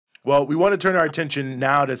Well, we want to turn our attention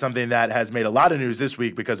now to something that has made a lot of news this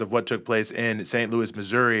week because of what took place in St. Louis,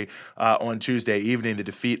 Missouri on Tuesday evening, the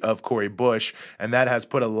defeat of Cori Bush. And that has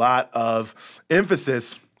put a lot of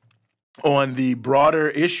emphasis on the broader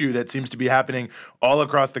issue that seems to be happening all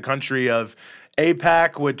across the country of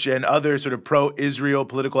AIPAC, which and other sort of pro-Israel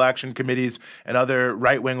political action committees and other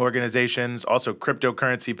right-wing organizations, also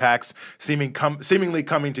cryptocurrency PACs, seemingly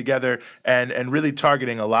coming together and really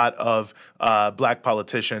targeting a lot of black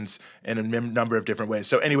politicians in a number of different ways.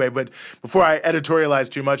 So anyway, but before I editorialize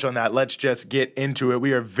too much on that, let's just get into it.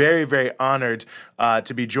 We are very, very honored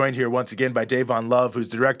to be joined here once again by Dayvon Love, who's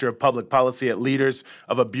Director of Public Policy at Leaders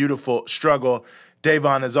of a Beautiful Struggle.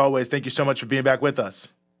 Dayvon, as always, thank you so much for being back with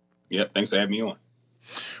us. Yep, thanks for having me on.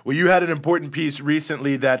 Well, you had an important piece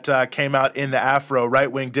recently that came out in the Afro,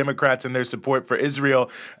 right-wing Democrats and their support for Israel,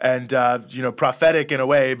 and prophetic in a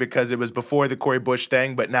way because it was before the Cori Bush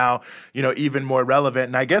thing, but now even more relevant.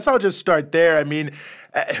 And I guess I'll just start there. I mean,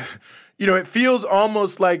 it feels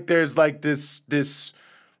almost like there's like this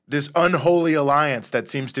unholy alliance that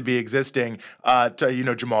seems to be existing to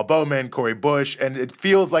Jamaal Bowman, Cori Bush, and it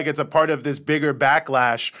feels like it's a part of this bigger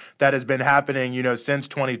backlash that has been happening, since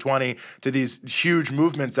 2020 to these huge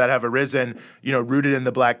movements that have arisen, rooted in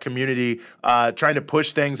the black community, trying to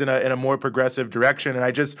push things in a more progressive direction. And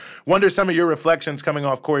I just wonder some of your reflections coming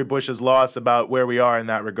off Cori Bush's loss about where we are in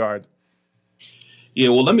that regard. Yeah,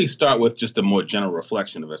 well, let me start with just a more general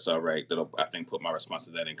reflection, if it's all right. That'll, I think, put my response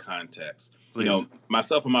to that in context. Please.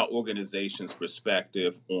 Myself and my organization's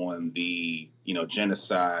perspective on the,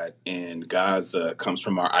 genocide in Gaza comes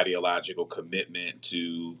from our ideological commitment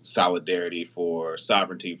to solidarity for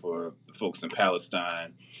sovereignty for folks in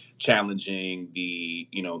Palestine, challenging the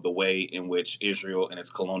way in which Israel and its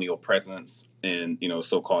colonial presence in,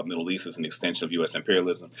 so-called Middle East is an extension of U.S.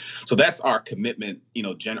 imperialism. So that's our commitment,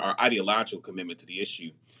 our ideological commitment to the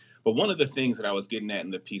issue. But one of the things that I was getting at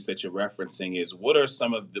in the piece that you're referencing is what is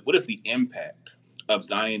the impact of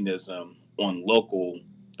Zionism on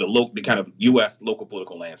the kind of U.S. local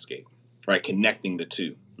political landscape, right? Connecting the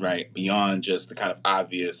two, right? Beyond just the kind of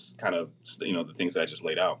obvious the things that I just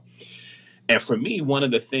laid out. And for me, one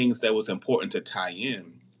of the things that was important to tie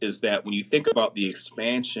in is that when you think about the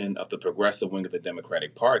expansion of the progressive wing of the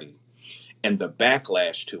Democratic Party and the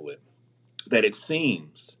backlash to it, that it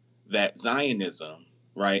seems that Zionism,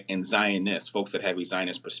 right, and Zionists, folks that have a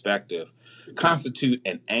Zionist perspective, constitute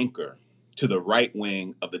an anchor to the right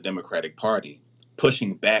wing of the Democratic Party,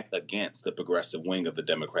 pushing back against the progressive wing of the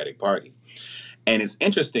Democratic Party. And it's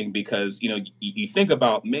interesting because, you think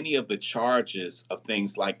about many of the charges of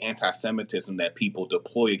things like anti-Semitism that people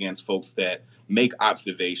deploy against folks that make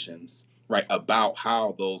observations, right, about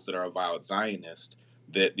how those that are avowed Zionist,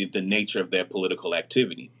 the nature of their political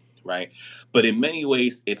activity, right? But in many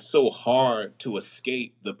ways, it's so hard to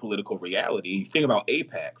escape the political reality. You think about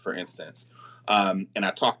AIPAC, for instance, and I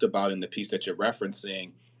talked about in the piece that you're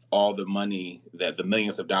referencing all the money that the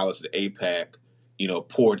millions of dollars that AIPAC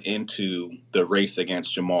poured into the race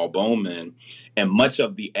against Jamaal Bowman, and much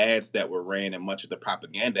of the ads that were ran and much of the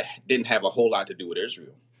propaganda didn't have a whole lot to do with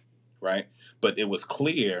Israel, right? But it was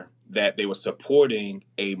clear that they were supporting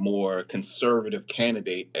a more conservative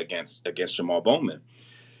candidate against Jamaal Bowman.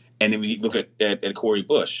 And if you look at Cori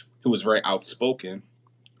Bush, who was very outspoken,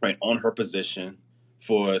 right, on her position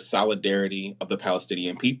for solidarity of the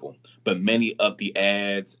Palestinian people. But many of the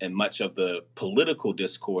ads and much of the political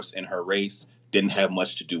discourse in her race didn't have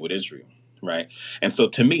much to do with Israel, right? And so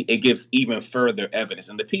to me, it gives even further evidence.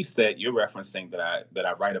 And the piece that you're referencing that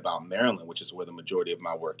I write about Maryland, which is where the majority of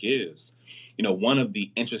my work is, one of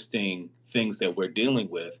the interesting things that we're dealing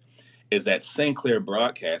with is that Sinclair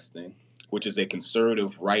Broadcasting, which is a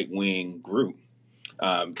conservative right-wing group,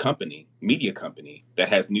 media company that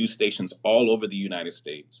has news stations all over the United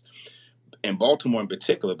States, in Baltimore in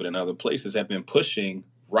particular, but in other places, have been pushing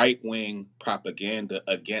right-wing propaganda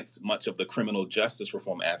against much of the criminal justice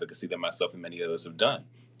reform advocacy that myself and many others have done,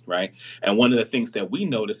 right? And one of the things that we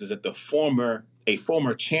notice is that a former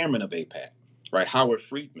chairman of AIPAC, right, Howard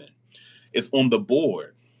Friedman, is on the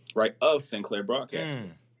board, right, of Sinclair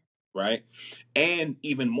Broadcasting, right? And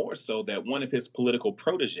even more so that one of his political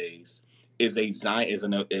proteges is a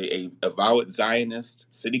avowed Zionist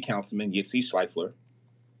city councilman, Yitzi Schleifler,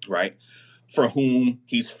 right, for whom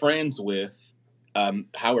he's friends with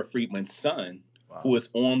Howard Friedman's son, who is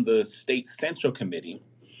on the state central committee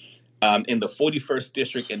in the 41st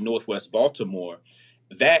district in Northwest Baltimore.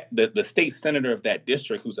 That the state senator of that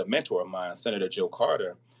district, who's a mentor of mine, Senator Joe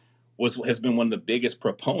Carter, has been one of the biggest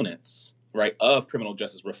proponents, right, of criminal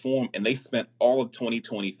justice reform. And they spent all of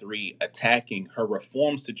 2023 attacking her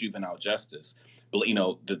reforms to juvenile justice,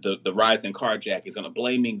 the rise in carjackings, and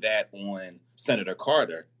blaming that on Senator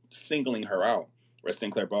Carter, singling her out, or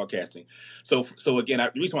Sinclair Broadcasting. So again,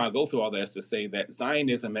 the reason why I go through all that is to say that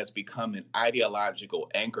Zionism has become an ideological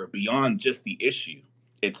anchor beyond just the issue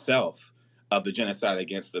itself of the genocide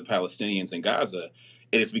against the Palestinians in Gaza.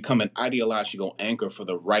 It has become an ideological anchor for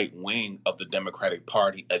the right wing of the Democratic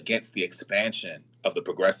Party against the expansion of the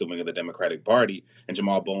progressive wing of the Democratic Party. And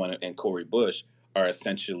Jamaal Bowman and Cori Bush are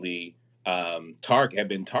essentially have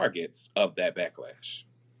been targets of that backlash.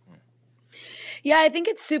 Yeah, I think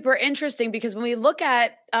it's super interesting because when we look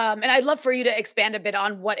at, and I'd love for you to expand a bit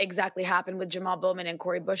on what exactly happened with Jamaal Bowman and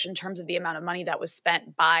Cori Bush in terms of the amount of money that was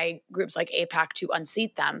spent by groups like AIPAC to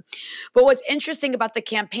unseat them. But what's interesting about the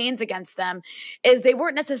campaigns against them is they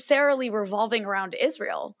weren't necessarily revolving around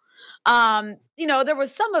Israel. There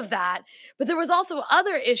was some of that, but there was also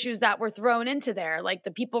other issues that were thrown into there. Like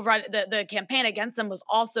the campaign against them was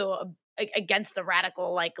also against the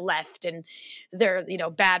radical left and their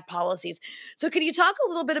bad policies. So could you talk a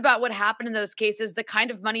little bit about what happened in those cases, the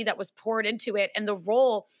kind of money that was poured into it, and the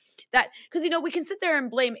role that, because we can sit there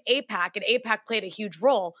and blame AIPAC, and AIPAC played a huge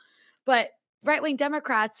role, but right-wing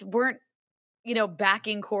Democrats weren't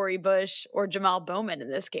backing Cori Bush or Jamaal Bowman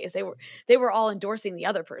in this case. They were all endorsing the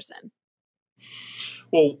other person.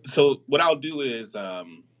 Well, so what I'll do is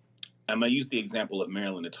I'm going to use the example of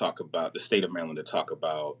Maryland to talk about the state of Maryland to talk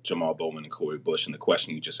about Jamaal Bowman and Cori Bush and the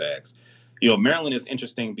question you just asked. Maryland is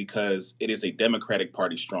interesting because it is a Democratic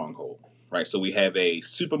Party stronghold, right? So we have a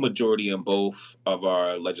supermajority in both of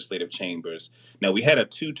our legislative chambers. Now, we had a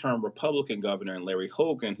 2-term Republican governor in Larry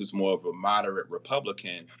Hogan, who's more of a moderate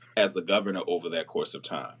Republican, as the governor over that course of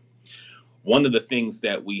time. One of the things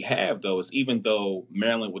that we have, though, is even though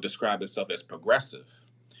Maryland would describe itself as progressive,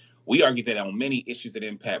 we argue that on many issues that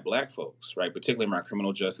impact Black folks, right, particularly around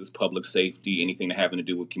criminal justice, public safety, anything that having to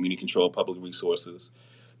do with community control of public resources,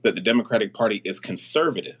 that the Democratic Party is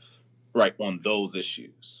conservative, right, on those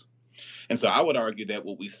issues. And so I would argue that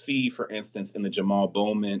what we see, for instance, in the Jamaal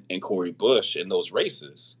Bowman and Cori Bush in those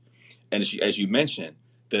races, and as you mentioned,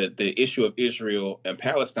 the issue of Israel and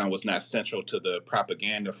Palestine was not central to the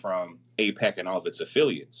propaganda from AIPAC and all of its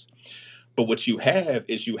affiliates. But what you have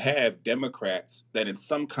is Democrats that in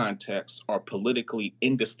some contexts are politically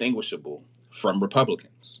indistinguishable from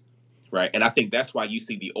Republicans, right? And I think that's why you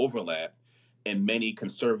see the overlap in many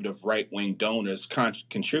conservative right-wing donors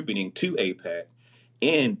contributing to AIPAC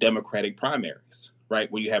in Democratic primaries, right?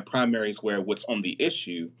 Where you have primaries where what's on the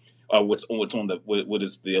issue, or what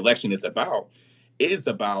is the election is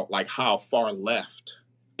about like how far left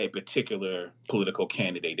a particular political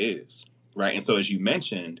candidate is, right? And so as you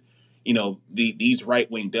mentioned, these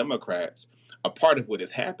right-wing Democrats, a part of what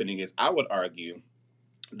is happening is, I would argue,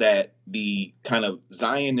 that the kind of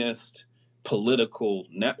Zionist political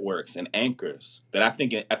networks and anchors that I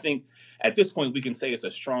think at this point we can say is a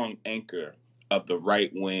strong anchor of the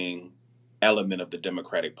right-wing element of the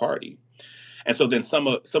Democratic Party. And so then some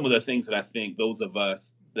of the things that I think those of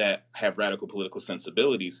us that have radical political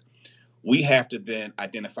sensibilities, we have to then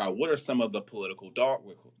identify what are some of the political dog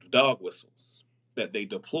whistles that they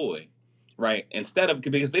deploy, right?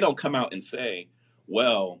 Because they don't come out and say,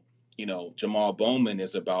 well, Jamaal Bowman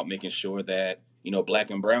is about making sure that, Black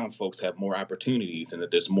and brown folks have more opportunities and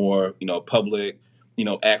that there's more, public,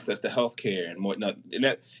 access to healthcare and more.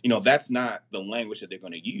 That's not the language that they're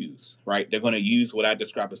going to use, right? They're going to use what I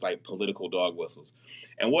describe as like political dog whistles.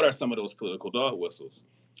 And what are some of those political dog whistles?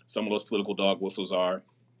 Some of those political dog whistles are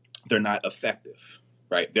they're not effective,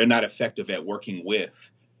 right? They're not effective at working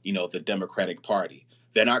with, the Democratic Party.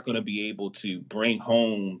 They're not going to be able to bring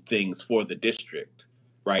home things for the district,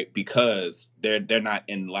 right? Because they're not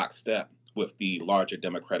in lockstep with the larger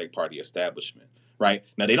Democratic Party establishment, right?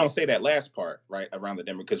 Now, they don't say that last part, right, around the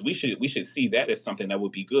Democrats, because we should see that as something that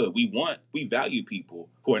would be good. We value people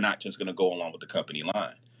who are not just going to go along with the company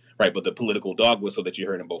line, right? But the political dog whistle that you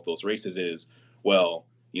heard in both those races is, well,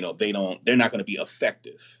 they're not going to be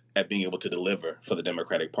effective at being able to deliver for the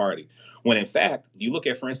Democratic Party. When in fact, you look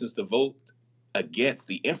at, for instance, the vote against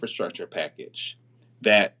the infrastructure package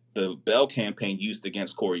that the Bell campaign used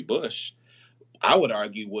against Cori Bush, I would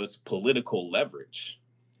argue was political leverage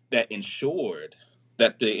that ensured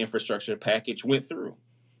that the infrastructure package went through,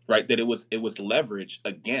 right? That it was leverage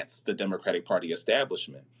against the Democratic Party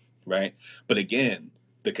establishment, right? But again,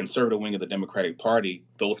 the conservative wing of the Democratic Party,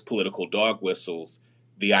 those political dog whistles,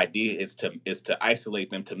 the idea is to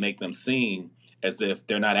isolate them, to make them seem as if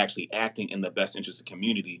they're not actually acting in the best interest of the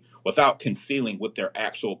community without concealing what their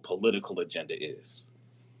actual political agenda is.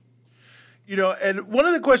 You know, and one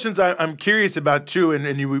of the questions I'm curious about too, and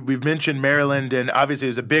we've mentioned Maryland, and obviously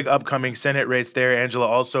there's a big upcoming Senate race there. Angela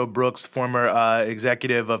also Brooks, former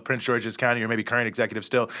executive of Prince George's County, or maybe current executive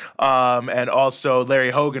still, and also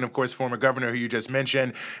Larry Hogan, of course, former governor who you just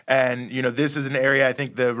mentioned. And, you know, this is an area I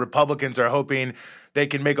think the Republicans are hoping they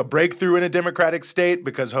can make a breakthrough in a Democratic state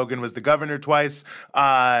because Hogan was the governor twice.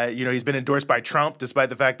 You know, he's been endorsed by Trump, despite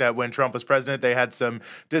the fact that when Trump was president, they had some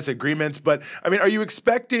disagreements. But, I mean, are you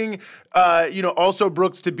expecting, you know, also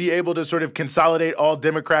Brooks to be able to sort of consolidate all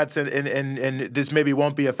Democrats and this maybe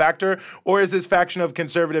won't be a factor? Or is this faction of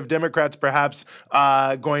conservative Democrats perhaps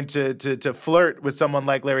going to flirt with someone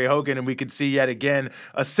like Larry Hogan, and we could see yet again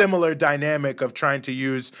a similar dynamic of trying to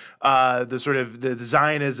use the sort of the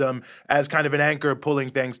Zionism as kind of an anchor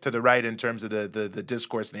pulling things to the right in terms of the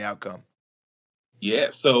discourse and the outcome?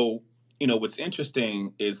 Yeah. So, you know, what's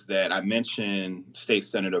interesting is that I mentioned State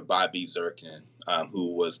Senator Bobby Zirkin,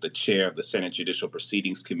 who was the chair of the Senate Judicial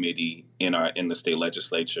Proceedings Committee in the state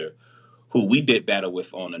legislature, who we did battle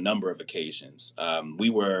with on a number of occasions.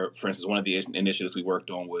 We were, for instance, one of the initiatives we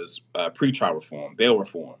worked on was pretrial reform, bail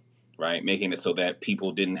reform, right? Making it so that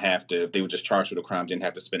people didn't have to, if they were just charged with a crime, didn't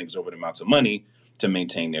have to spend exorbitant amounts of money to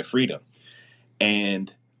maintain their freedom.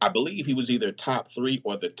 And I believe he was either top 3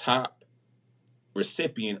 or the top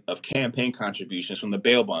recipient of campaign contributions from the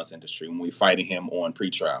bail bonds industry when we were fighting him on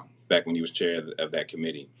pretrial, back when he was chair of that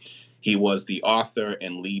committee. He was the author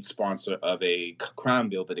and lead sponsor of a crime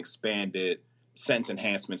bill that expanded sentence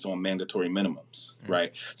enhancements on mandatory minimums,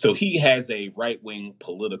 right? So he has a right-wing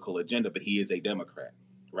political agenda, but he is a Democrat,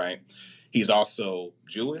 right? He's also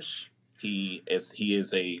Jewish. He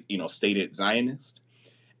is a, you know, stated Zionist.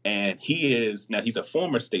 And he's a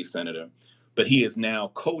former state senator, but he is now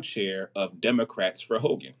co-chair of Democrats for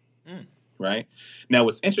Hogan, right? Now,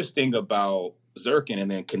 what's interesting about Zirkin, and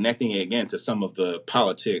then connecting it again to some of the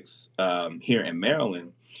politics here in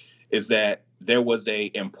Maryland, is that there was a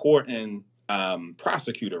important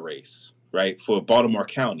prosecutor race, right, for Baltimore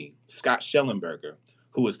County. Scott Schellenberger,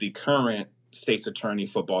 who is the current state's attorney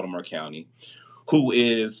for Baltimore County, who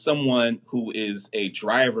is someone who is a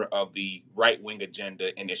driver of the right-wing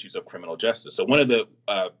agenda and issues of criminal justice. So one of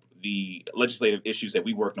the legislative issues that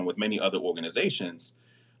we worked on with many other organizations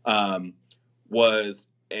was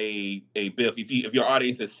a bill. If your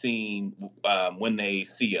audience has seen When They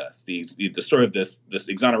See Us, the story of this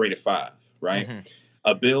exonerated 5, right? Mm-hmm.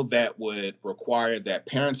 A bill that would require that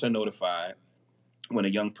parents are notified when a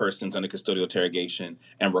young person's under custodial interrogation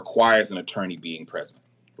and requires an attorney being present,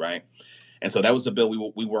 right? And so that was the bill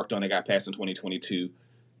we worked on that got passed in 2022.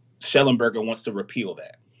 Schellenberger wants to repeal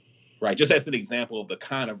that, right? Just as an example of the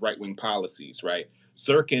kind of right-wing policies, right?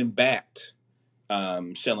 Zirkin backed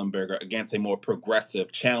Schellenberger against a more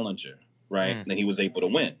progressive challenger, right? And he was able to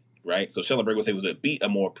win, right? So Schellenberger was able to beat a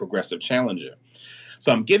more progressive challenger.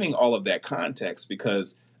 So I'm giving all of that context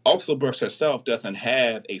because also Brooks herself doesn't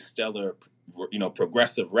have a stellar, you know,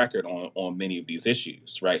 progressive record on many of these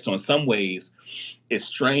issues, right? So in some ways, it's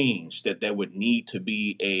strange that there would need to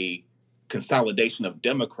be a consolidation of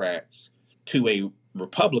Democrats to a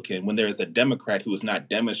Republican when there is a Democrat who has not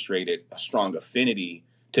demonstrated a strong affinity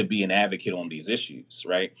to be an advocate on these issues,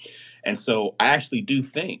 right? And so I actually do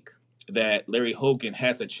think that Larry Hogan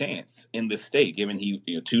has a chance in this state, given he,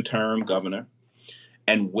 you know, 2-term governor,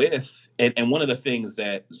 and one of the things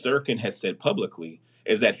that Zirkin has said publicly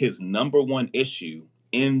is that his number one issue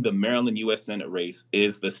in the Maryland U.S. Senate race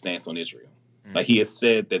is the stance on Israel. Like he has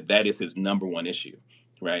said that is his number one issue,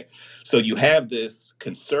 right? So you have this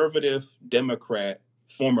conservative Democrat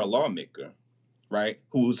former lawmaker, right,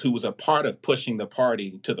 who was a part of pushing the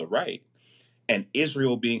party to the right, and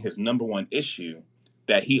Israel being his number one issue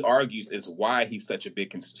that he argues is why he's such a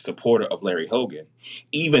big supporter of Larry Hogan,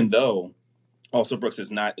 even though also Brooks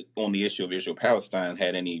is not on the issue of Israel-Palestine,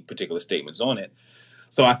 had any particular statements on it.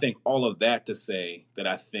 So I think all of that to say that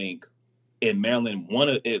I think in Maryland,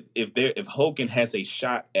 if Hogan has a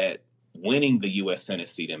shot at winning the U.S. Senate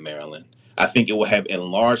seat in Maryland, I think it will have in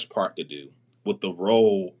large part to do with the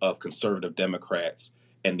role of conservative Democrats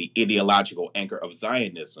and the ideological anchor of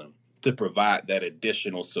Zionism to provide that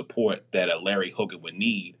additional support that a Larry Hogan would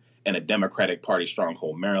need in a Democratic Party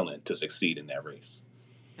stronghold Maryland to succeed in that race.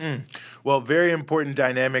 Well, very important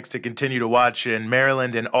dynamics to continue to watch in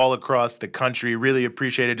Maryland and all across the country. Really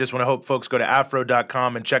appreciate it. Just want to hope folks go to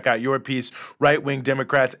afro.com and check out your piece, Right-Wing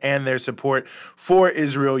Democrats and Their Support for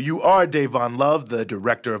Israel. You are Dayvon Love, the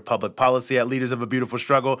Director of Public Policy at Leaders of a Beautiful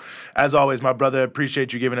Struggle. As always, my brother,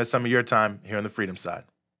 appreciate you giving us some of your time here on the Freedom Side.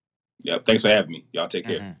 Yeah, thanks for having me. Y'all take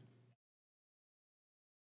care.